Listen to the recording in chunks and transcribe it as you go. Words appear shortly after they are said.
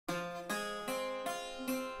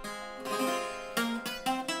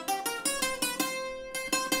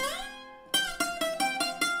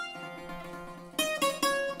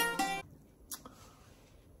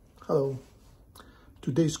Hello.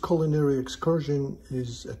 Today's culinary excursion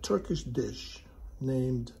is a Turkish dish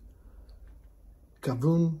named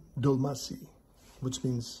Kavun Dolmasi, which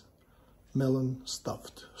means melon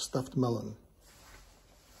stuffed melon.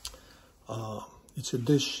 It's a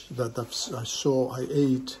dish that I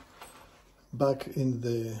ate back in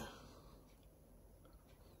the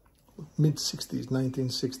mid-60s,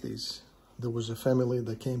 1960s. There was a family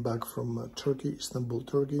that came back from Turkey, Istanbul,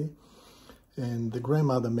 Turkey, and the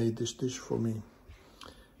grandmother made this dish for me.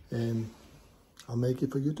 And I'll make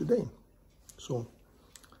it for you today. So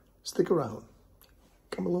stick around,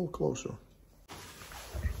 come a little closer.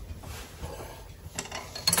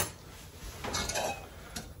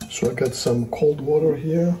 So I got some cold water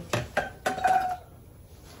here,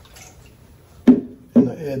 and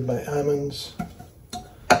I add my almonds,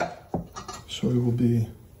 so it will be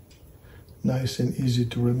nice and easy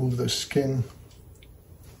to remove the skin.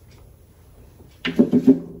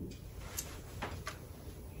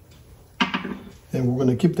 And we're going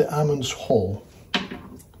to keep the almonds whole,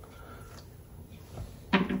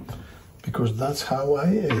 because that's how I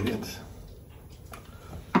ate it.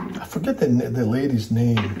 I forget the lady's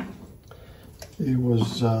name. It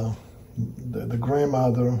was the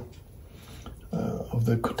grandmother of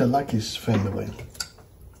the Kutelakis family.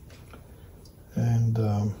 And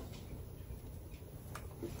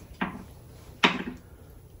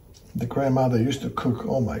the grandmother used to cook,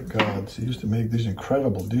 oh my God, she used to make these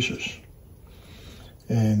incredible dishes.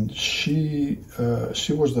 And she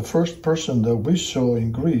was the first person that we saw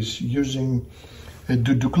in Greece using a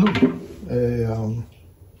düdüklü,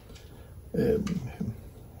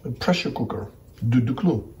 a pressure cooker,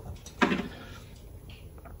 düdüklü.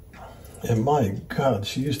 And my God,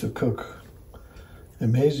 she used to cook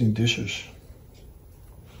amazing dishes.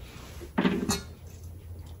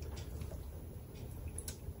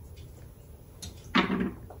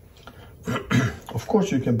 Of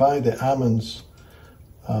course, you can buy the almonds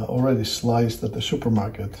already sliced at the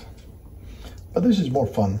supermarket, but this is more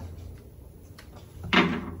fun.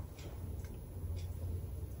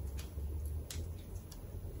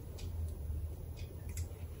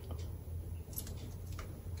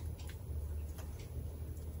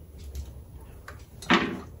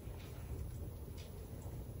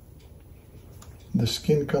 The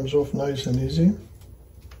skin comes off nice and easy.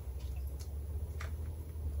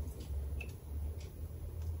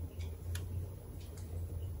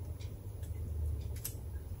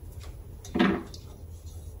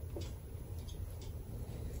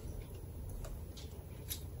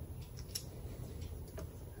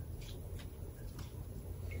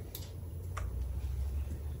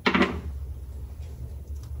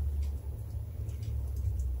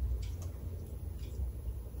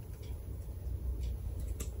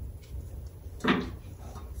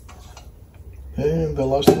 And the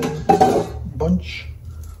last one, bunch.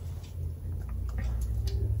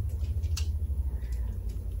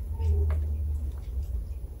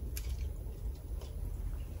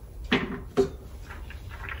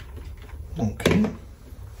 Okay.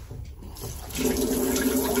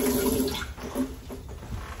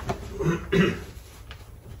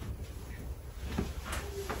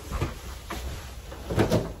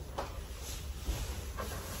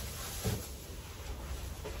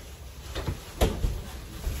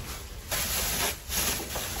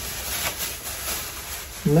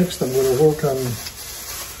 Next, I'm going to work on,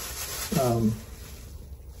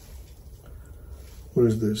 what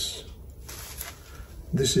is this?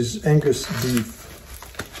 This is Angus beef,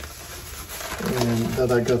 and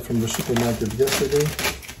that I got from the supermarket yesterday.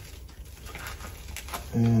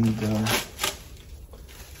 And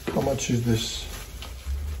how much is this?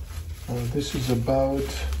 This is about,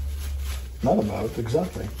 not about,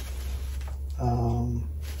 exactly,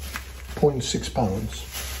 0.6 pounds.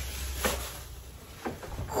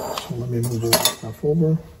 So let me move this stuff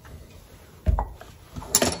over.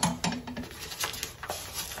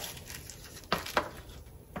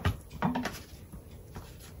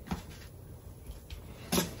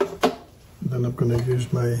 Then I'm going to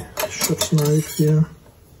use my chef's knife here.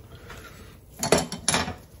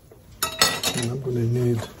 And I'm going to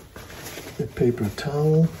need a paper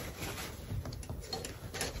towel.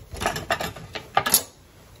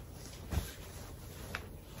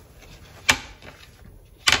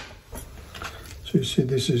 So you see,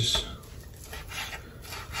 this is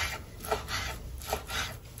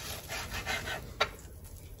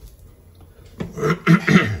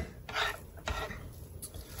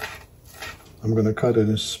I'm going to cut it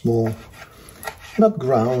in small, not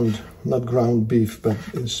ground beef, but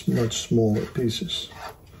in much smaller pieces.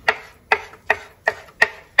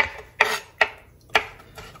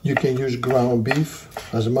 You can use ground beef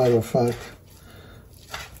As a matter of fact,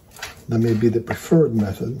 that may be the preferred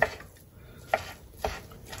method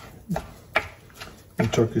in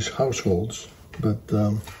Turkish households, but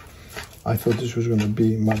I thought this was going to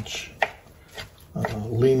be much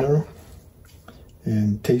leaner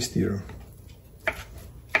and tastier.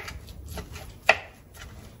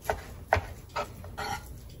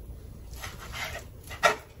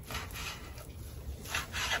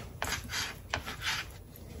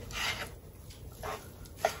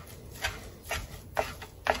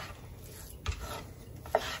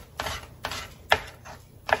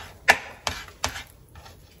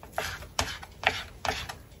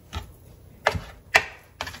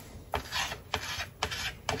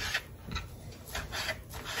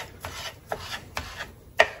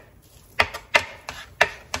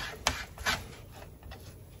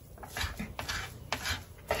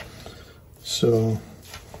 So,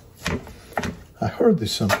 I heard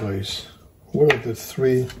this someplace. What are the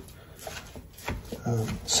 3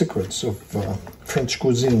 secrets of French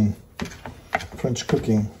cuisine, French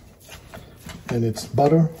cooking? And it's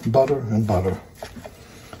butter, butter, and butter.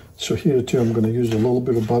 So here too, I'm going to use a little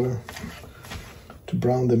bit of butter to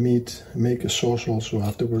brown the meat and make a sauce also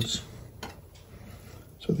afterwards.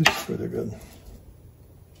 So this is pretty good.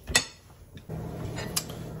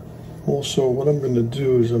 Also, what I'm going to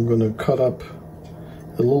do is I'm going to cut up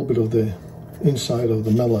a little bit of the inside of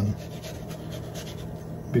the melon,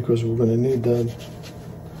 because we're going to need that.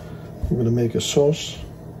 We're going to make a sauce,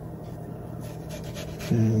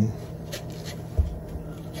 and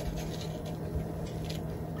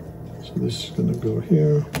so this is going to go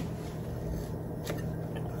here.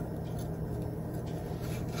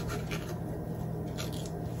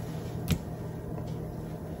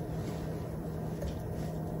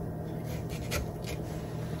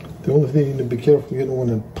 The only thing you need to be careful, you don't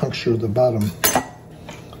want to puncture the bottom.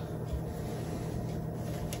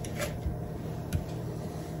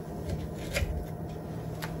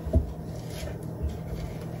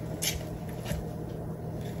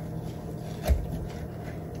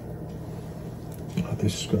 Oh,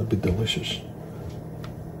 this is going to be delicious.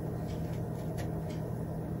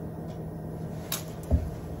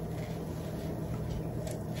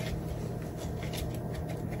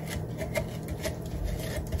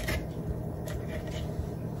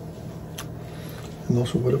 And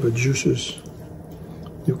also whatever juices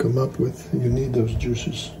you come up with, you need those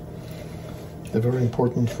juices. They're very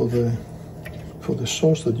important for the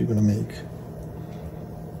sauce that you're going to make.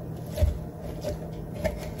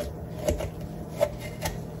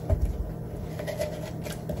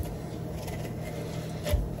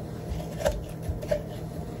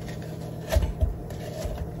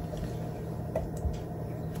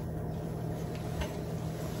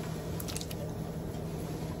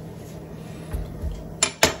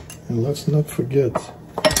 And let's not forget,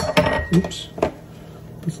 oops,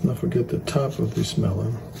 let's not forget the top of this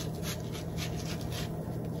melon.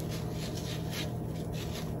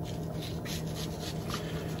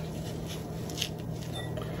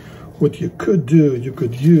 What you could do, you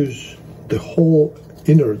could use the whole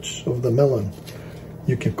innards of the melon.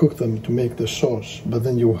 You can cook them to make the sauce, but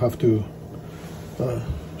then you have to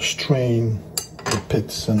strain the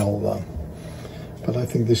pits and all that. But I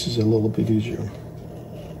think this is a little bit easier,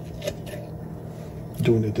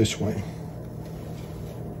 doing it this way.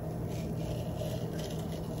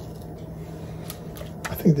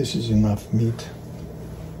 I think this is enough meat.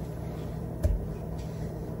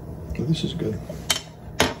 This is good.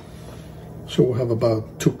 So we'll have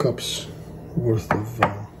about 2 cups worth of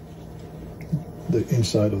the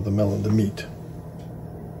inside of the melon, the meat.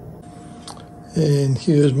 And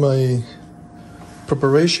here's my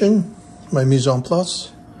preparation, my mise en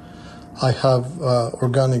place. I have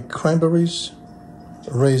organic cranberries,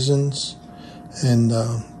 raisins, and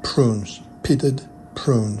prunes, pitted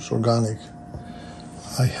prunes, organic.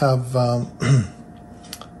 I have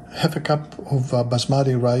half a cup of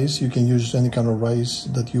basmati rice. You can use any kind of rice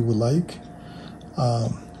that you would like.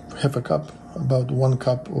 Half a cup, about 1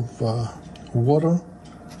 cup of water.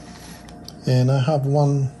 And I have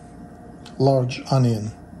 1 large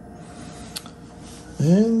onion.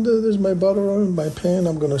 And there's my butter in my pan.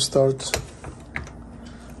 I'm going to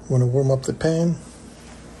warm up the pan.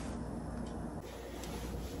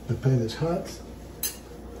 The pan is hot.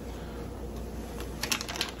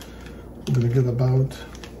 I'm going to get about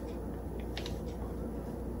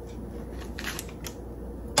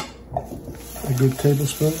a good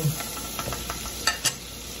tablespoon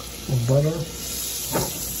of butter.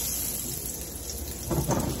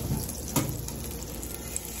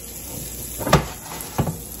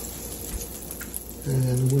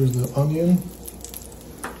 And where's the onion?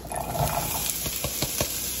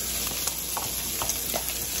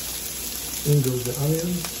 In goes the onion.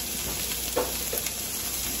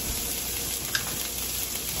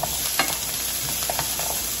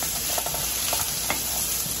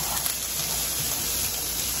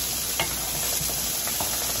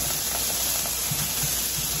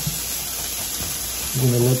 I'm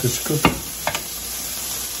going to let this cook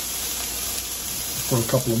for a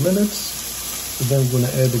couple of minutes, and then I'm going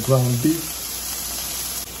to add the ground beef.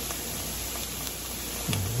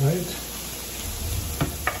 All right,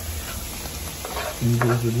 in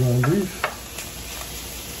goes the ground beef.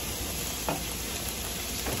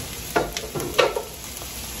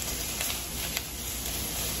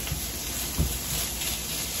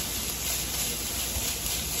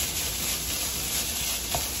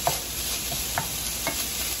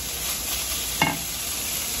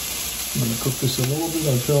 I'm going to cook this a little bit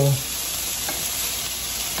until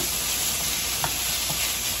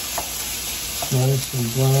it's nice and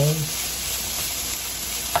brown.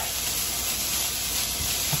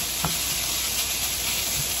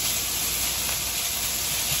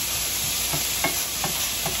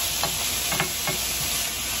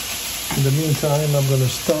 In the meantime, I'm going to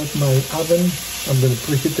start my oven. I'm going to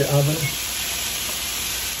preheat the oven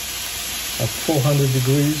at 400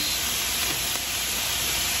 degrees.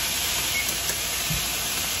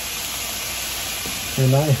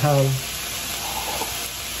 And I have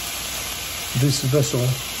this vessel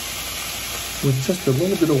with just a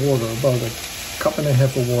little bit of water, about a cup and a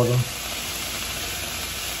half of water.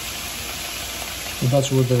 And that's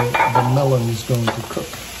where the melon is going to cook.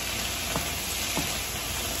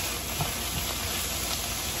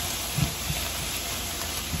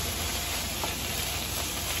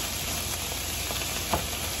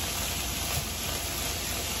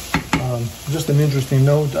 Just an interesting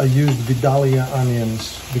note, I used Vidalia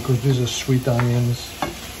onions because these are sweet onions.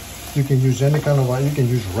 You can use any kind of onion, you can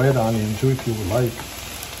use red onion too if you would like.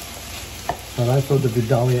 But I thought the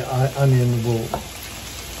Vidalia onion will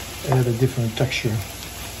add a different texture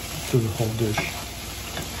to the whole dish.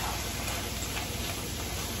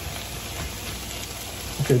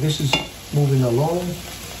 Okay, this is moving along.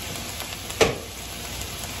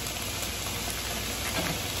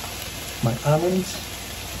 My almonds.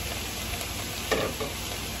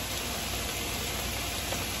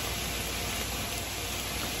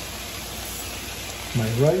 My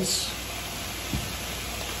rice,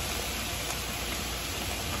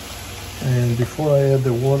 and before I add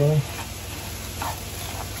the water,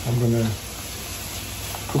 I'm going to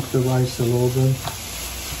cook the rice a little bit.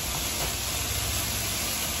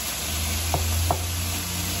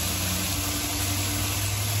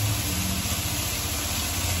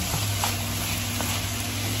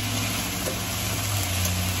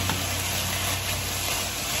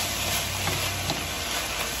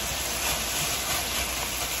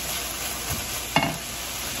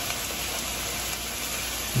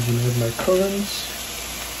 I'm going to add my currants,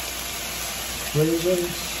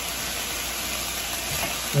 raisins,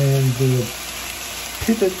 and the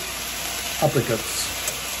pitted apricots.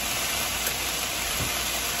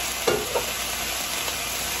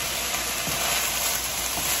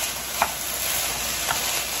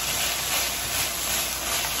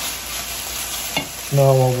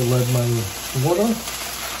 Now I will add my water.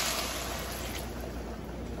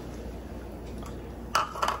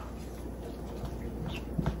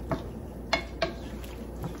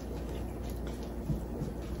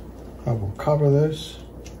 I will cover this.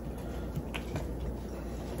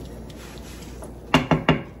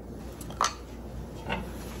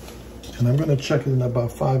 And I'm going to check it in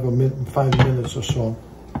about 5 minutes or so,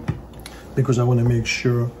 because I want to make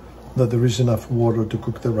sure that there is enough water to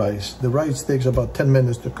cook the rice. The rice takes about 10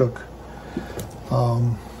 minutes to cook.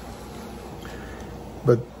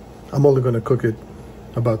 But I'm only going to cook it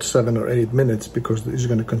about 7 or 8 minutes because it's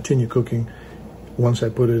going to continue cooking once I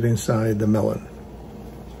put it inside the melon.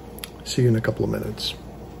 See you in a couple of minutes.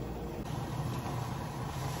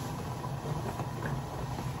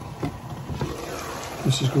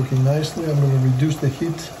 This is cooking nicely. I'm going to reduce the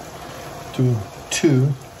heat to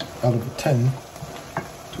 2 out of 10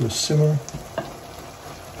 to a simmer.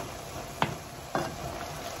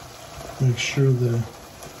 Make sure the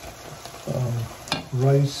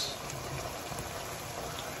rice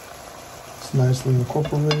is nicely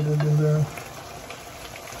incorporated in there.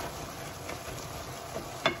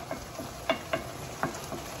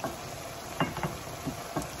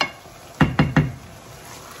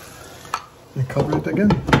 And cover it again.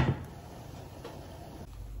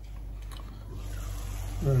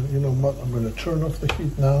 You know what? I'm going to turn off the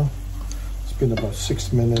heat now. It's been about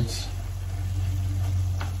 6 minutes.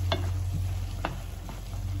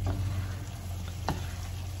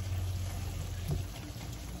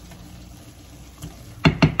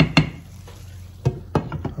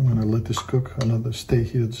 let this cook, another stay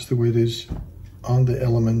here just the way it is on the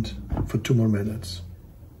element for 2 more minutes.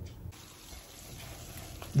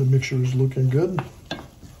 The mixture is looking good.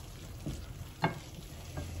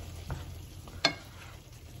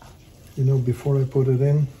 You know, before I put it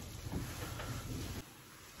in,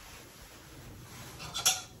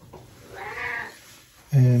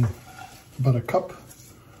 and about a cup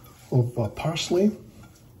of parsley.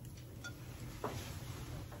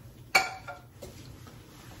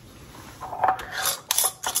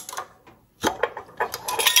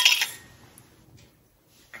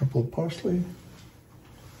 Couple of parsley.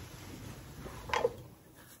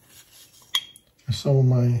 And some of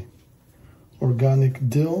my organic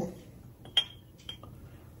dill.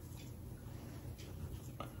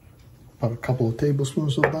 About a couple of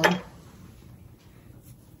tablespoons of that.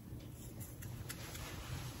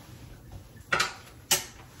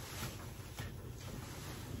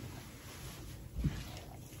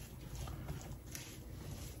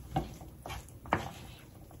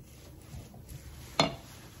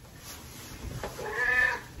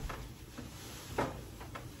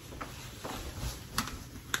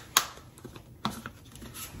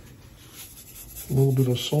 A little bit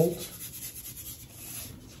of salt.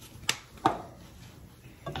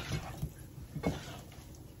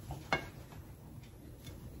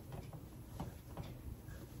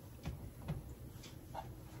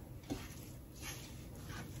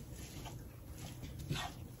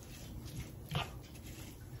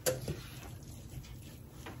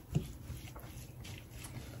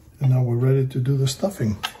 And now we're ready to do the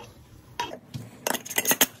stuffing.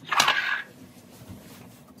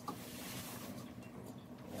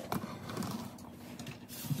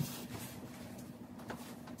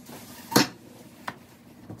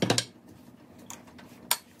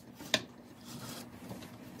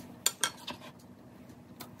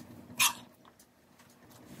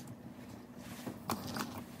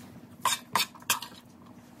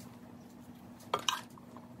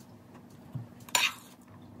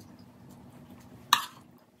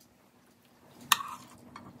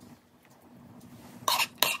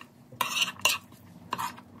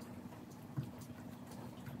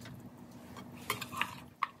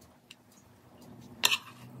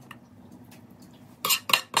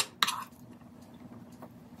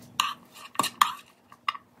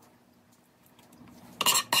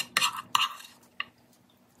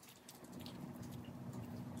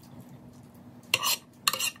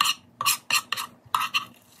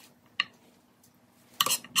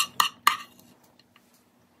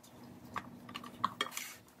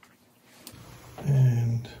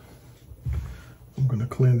 And I'm going to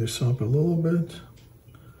clean this up a little bit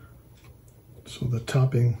so the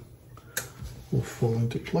topping will fall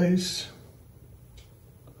into place.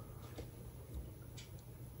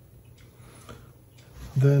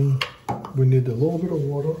 Then we need a little bit of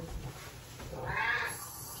water.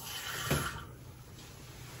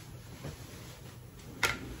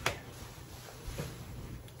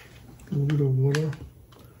 A little bit of water.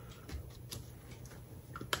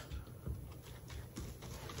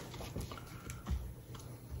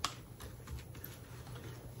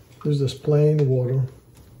 There's this plain water.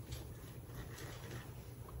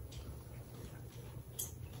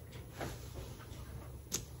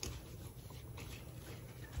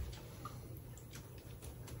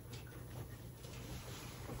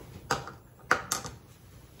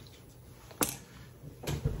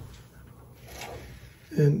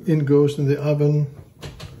 And in goes in the oven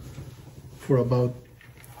for about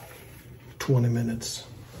 20 minutes,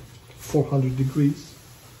 400 degrees.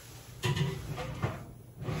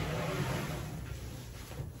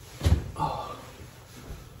 Oh.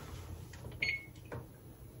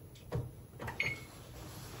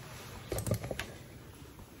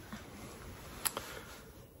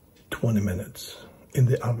 20 minutes in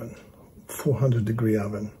the oven, 400-degree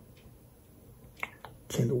oven.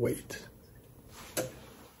 Can't wait.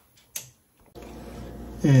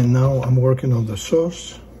 And now I'm working on the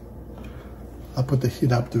sauce. I put the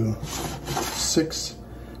heat up to 6.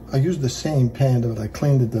 I used the same pan, but I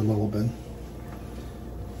cleaned it a little bit.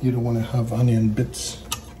 You don't want to have onion bits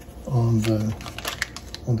on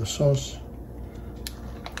the sauce.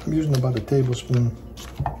 I'm using about a tablespoon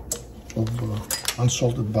of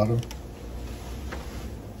unsalted butter.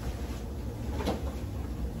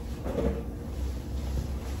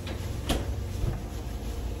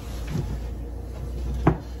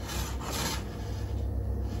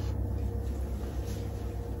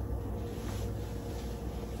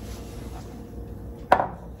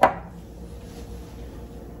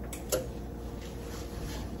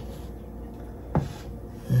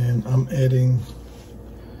 And I'm adding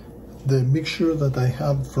the mixture that I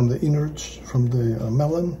have from the innards from the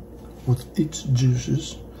melon with its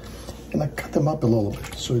juices, and I cut them up a little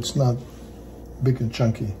bit so it's not big and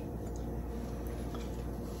chunky.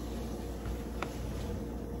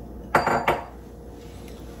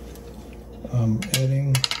 I'm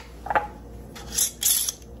adding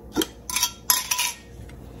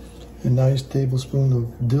a nice tablespoon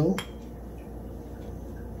of dill,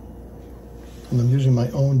 and I'm using my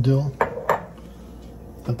own dill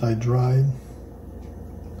that I dried.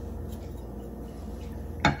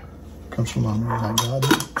 Comes from where I got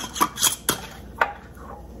it.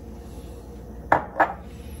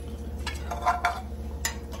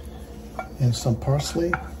 And some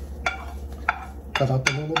parsley, cut up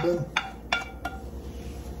a little bit.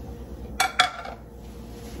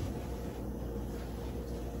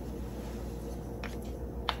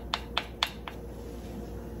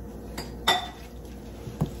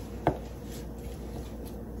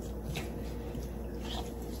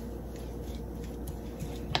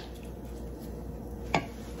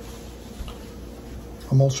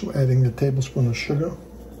 I'm also adding a tablespoon of sugar.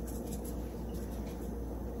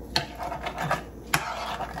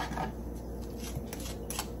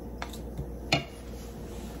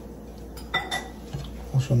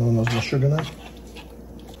 Also known as the sugar nut.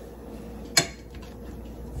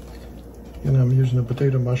 And I'm using a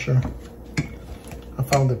potato masher. I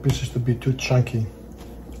found the pieces to be too chunky.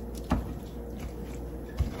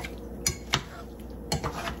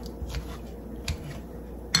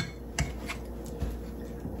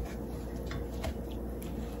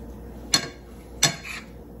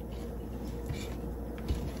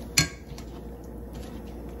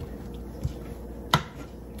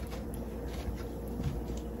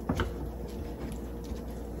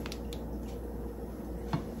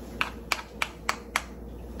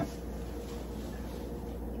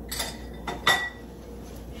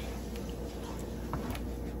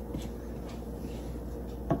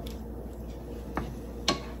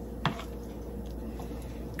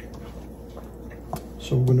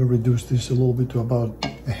 So we're going to reduce this a little bit to about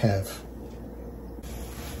a half.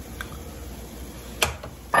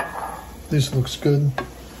 This looks good.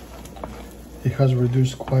 It has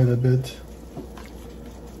reduced quite a bit.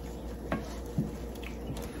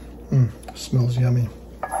 Smells yummy.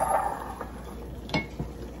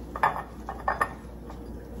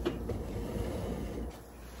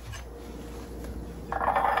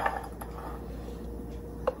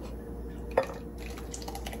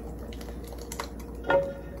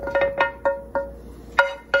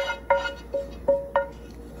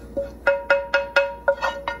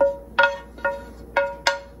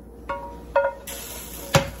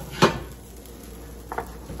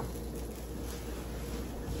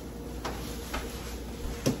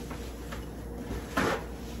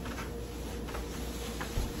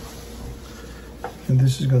 And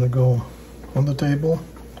this is going to go on the table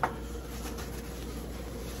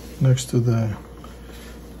next to the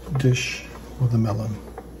dish with the melon.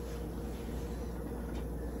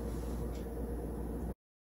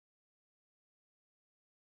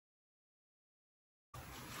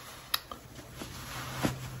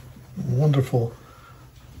 Wonderful.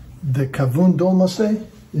 The Kavun Dolmasi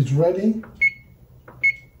is ready.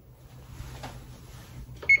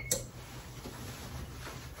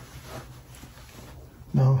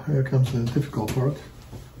 Now here comes the difficult part,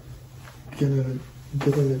 getting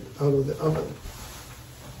it out of the oven.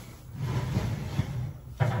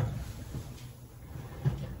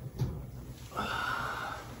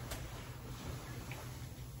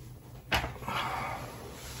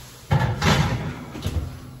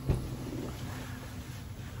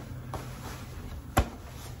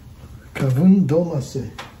 Kavun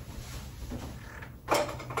Dolmasi.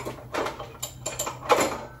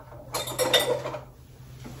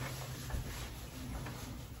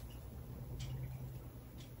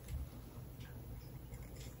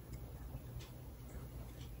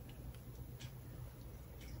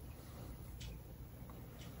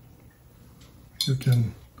 You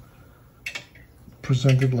can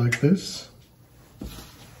present it like this.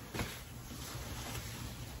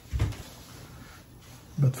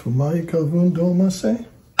 But for my Kavun Dolmasi,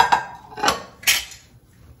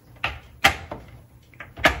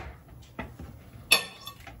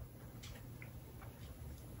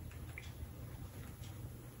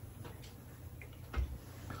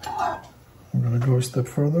 I'm going to go a step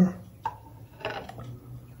further.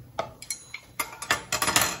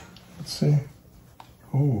 Let's see.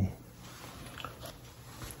 Oh.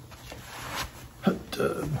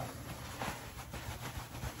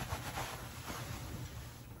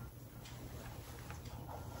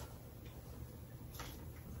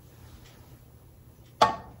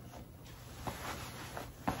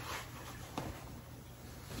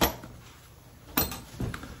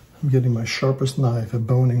 I'm getting my sharpest knife, a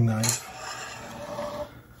boning knife.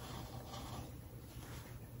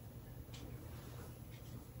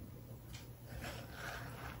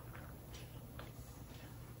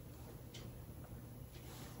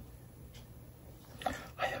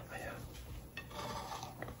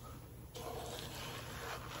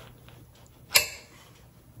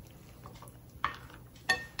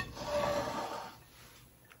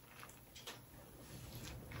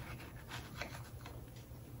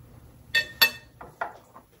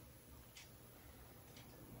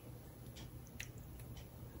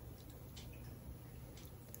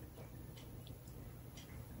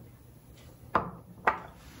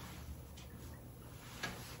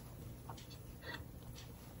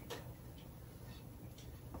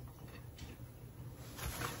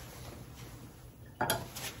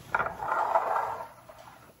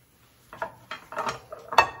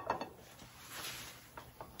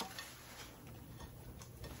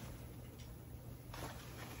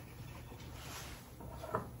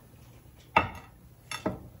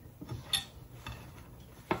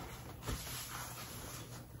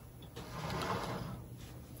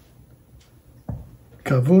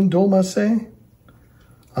 Kavun Dolmasi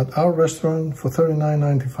at our restaurant for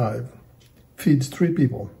 $39.95. Feeds 3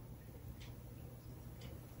 people.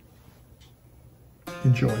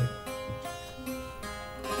 Enjoy.